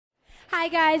Hi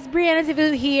guys, Brianna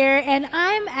Tavu here, and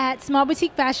I'm at Small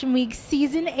Boutique Fashion Week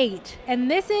Season 8,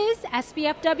 and this is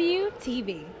SBFW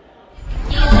TV.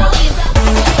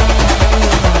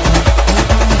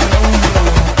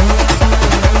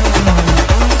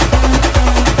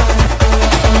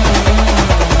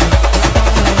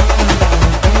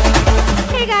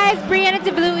 Hey guys, Brianna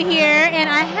Tavu here, and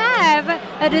I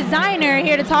have a designer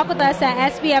here to talk with us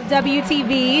at SBFW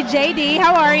TV. JD,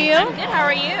 how are you? I'm good, how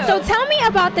are you? So tell me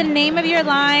about the name of your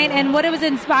line and what it was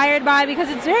inspired by, because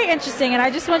it's very interesting and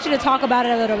I just want you to talk about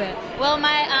it a little bit. Well,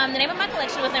 the name of my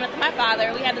collection was named after my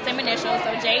father. We have the same initials, so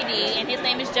JD, and his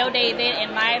name is Joe David,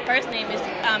 and my first name is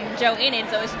Joe in it,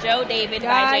 so it's Joe David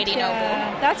by JD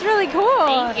Noble. That's really cool.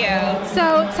 Thank you.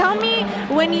 So tell me,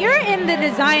 when you're in the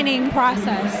designing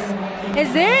process,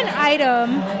 is there an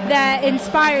item that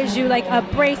inspires you, like a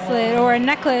bracelet or a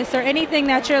necklace or anything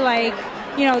that you're like,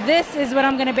 you know, this is what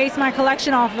I'm going to base my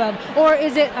collection off of? Or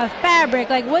is it a fabric?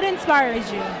 Like, what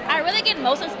inspires you? I really get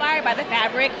most inspired by the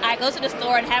fabric. I go to the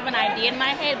store and have an idea in my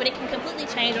head, but it can completely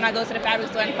change when I go to the fabric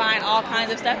store and find all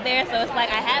kinds of stuff there. So it's like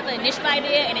I have an initial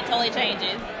idea and it totally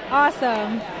changes.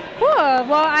 Awesome. Cool.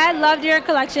 Well, I loved your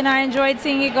collection. I enjoyed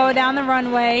seeing it go down the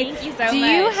runway. Thank you so much. Do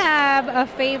you have a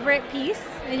favorite piece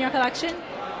in your collection?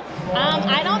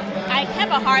 I have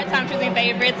a hard time choosing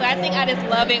favorites, so I think I just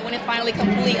love it when it's finally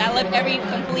complete. I love every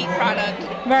complete product.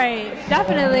 Right,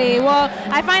 definitely. Well,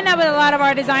 I find that with a lot of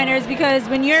our designers, because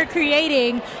when you're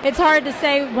creating, it's hard to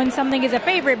say when something is a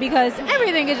favorite because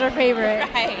everything is your favorite.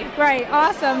 Right. Right,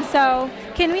 awesome. So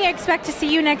can we expect to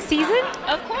see you next season?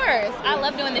 Of course. I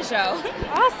love doing this show.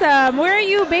 Awesome. Where are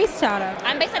you based out of?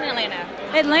 I'm based in Atlanta.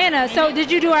 Atlanta. So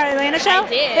did you do our Atlanta show? I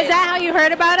did. Is that how you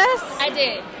heard about us? I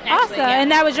did. Actually, Awesome. yeah.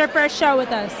 And that was your first show with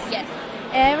us? Yes.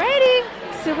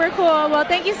 Alrighty. Super cool. Well,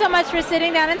 thank you so much for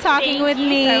sitting down and talking with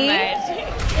me. Thank you so much.